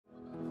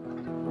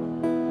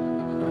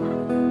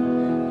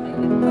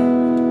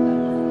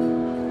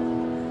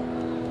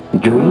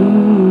dream.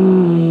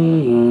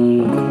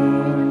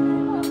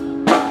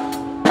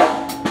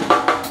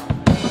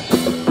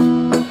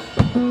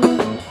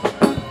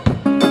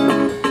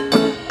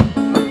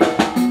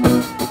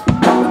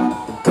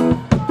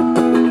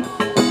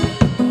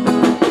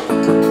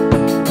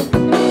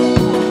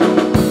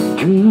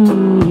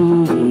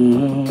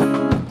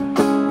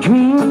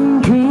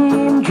 Dream,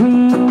 dream, dream,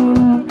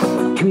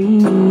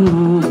 dream,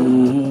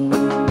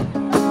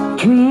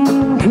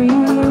 dream,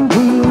 dream,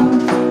 dream.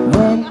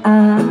 When I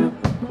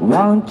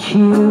want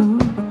you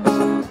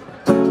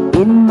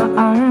in my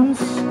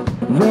arms,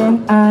 when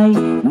I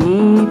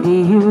need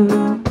you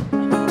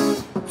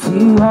to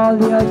hold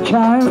your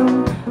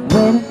charm,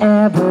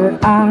 whenever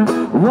I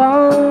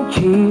want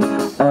you,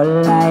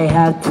 all I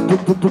have to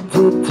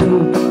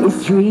do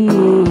is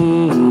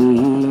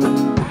dream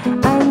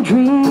and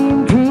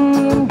dream,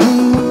 dream,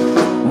 dream.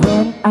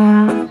 When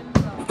I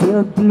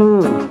feel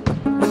blue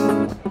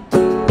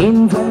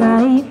in the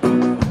night,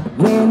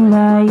 when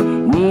I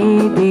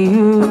need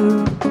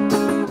you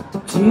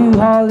to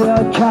hold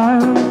your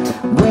charm,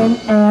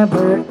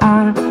 whenever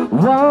I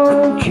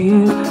want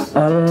you,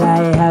 all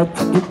I have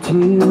to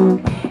do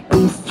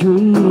is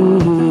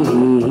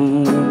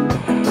dream,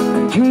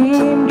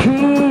 dream,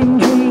 dream,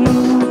 dream.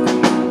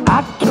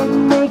 I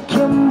can make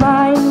you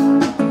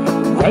mine,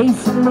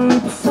 raise the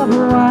lips of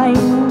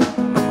wine,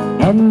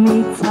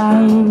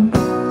 anytime,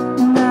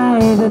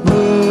 night or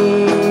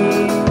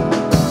day.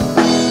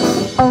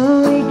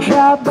 Only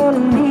trouble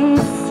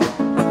is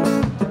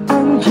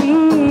and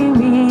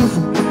dreams,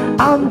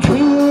 I'm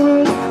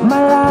dreaming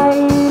my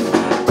life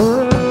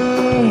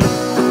away.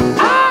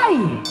 I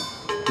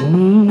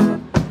need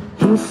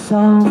you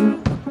so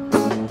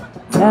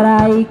that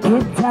I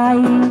could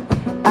die.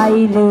 I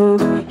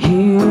love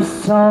you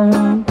so,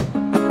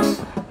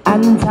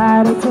 and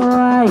that is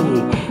why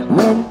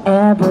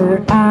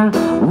whenever I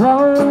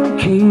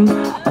want you,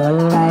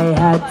 all I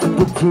had to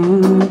do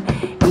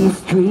is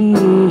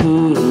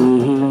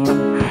dream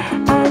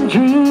and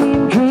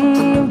dream,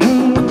 dream,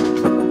 dream.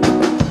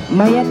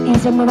 Mayat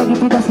isang mo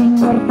nagipita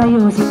senyor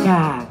tayo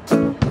sika.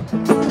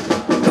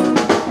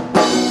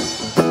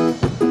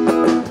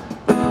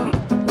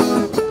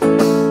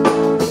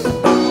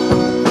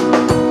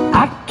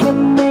 I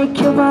can make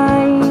you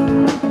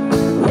mine,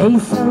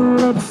 raise the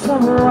lips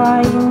of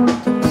wine,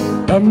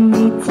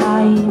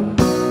 anytime,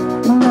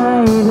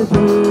 night or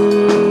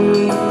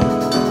day.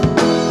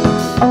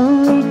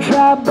 Only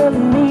trouble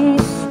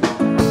is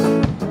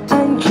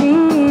and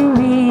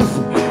dreams,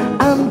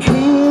 I'm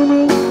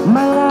dreaming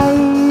my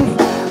life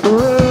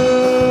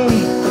away.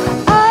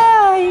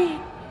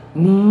 I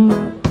need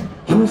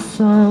you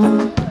so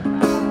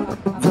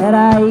that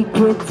I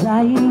could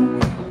die.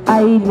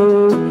 I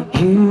love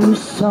you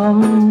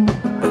so,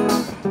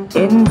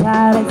 and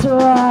that is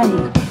why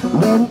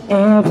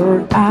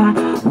whenever I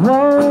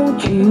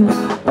want you,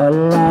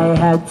 all I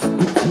have to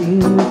do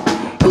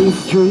is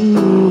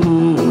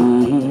dream.